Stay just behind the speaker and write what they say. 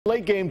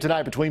Late game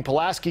tonight between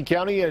Pulaski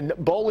County and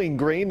Bowling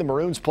Green. The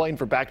Maroons playing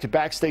for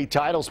back-to-back state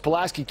titles.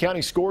 Pulaski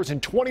County scores in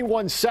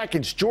 21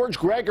 seconds. George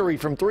Gregory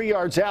from 3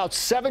 yards out,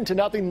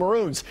 7-0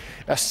 Maroons.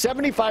 Now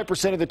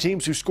 75% of the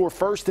teams who score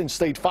first in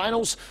state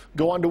finals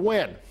go on to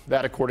win.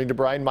 That according to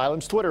Brian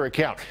Milam's Twitter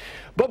account.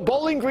 But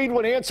Bowling Green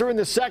would answer in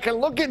the second.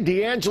 Look at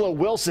D'Angelo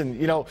Wilson.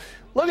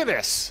 Look at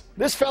this.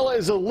 This fella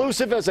is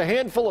elusive as a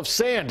handful of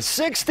sand.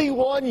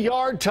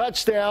 61-yard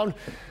touchdown.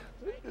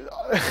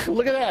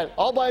 Look at that,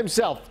 all by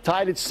himself,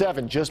 tied at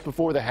 7 just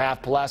before the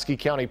half. Pulaski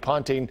County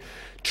punting.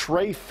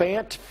 Trey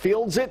Fant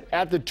fields it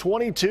at the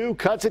 22,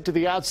 cuts it to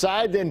the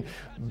outside, then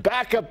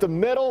back up the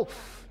middle.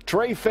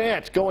 Trey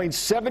Fant going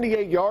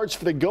 78 yards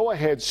for the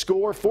go-ahead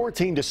score,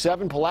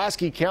 14-7.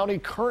 Pulaski County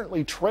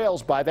currently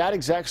trails by that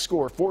exact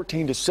score,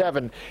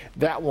 14-7,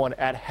 that one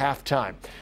at halftime.